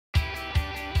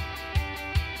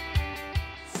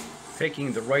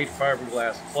picking the right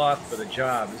fiberglass cloth for the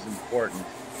job is important.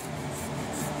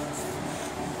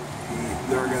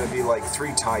 There are going to be like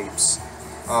 3 types.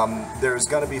 There's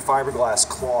going to be fiberglass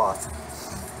cloth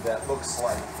that looks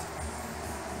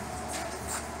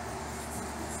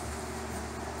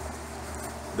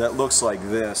like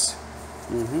this.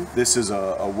 This is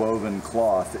a woven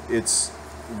cloth. It's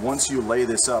once you lay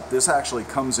this up, this actually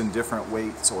comes in different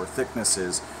weights or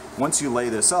thicknesses. Once you lay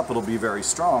this up, it'll be very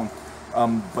strong,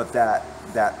 but that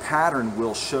pattern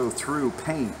will show through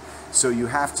paint. So you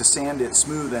have to sand it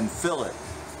smooth and fill it.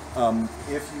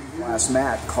 If you use a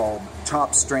mat called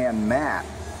top strand mat,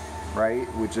 right,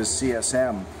 which is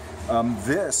CSM,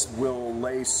 this will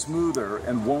lay smoother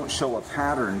and won't show a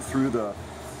pattern through the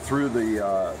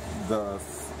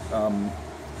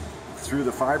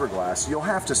fiberglass. You'll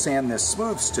have to sand this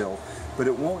smooth still, but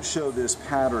it won't show this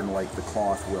pattern like the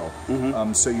cloth will.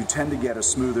 So you tend to get a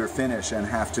smoother finish and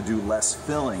have to do less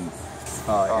filling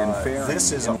and fairing.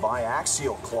 This is a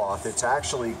biaxial cloth. It's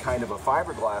actually kind of a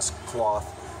fiberglass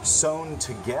cloth sewn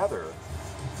together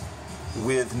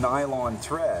with nylon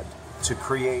thread to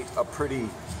create a pretty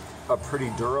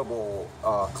durable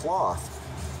cloth.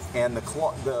 And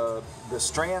the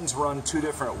strands run 2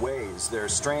 different ways.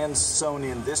 There's strands sewn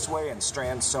in this way and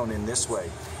strands sewn in this way.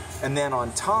 And then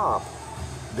on top,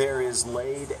 there is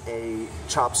laid a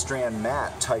chop strand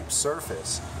mat type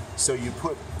surface. So you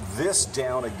put this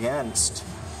down against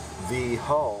the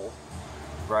hull,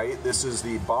 right? This is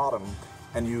the bottom,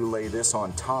 and you lay this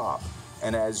on top.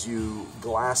 And as you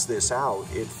glass this out,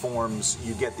 it forms,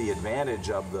 you get the advantage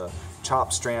of the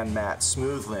chop strand mat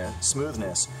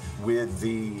smoothness with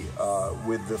the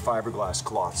fiberglass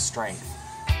cloth strength.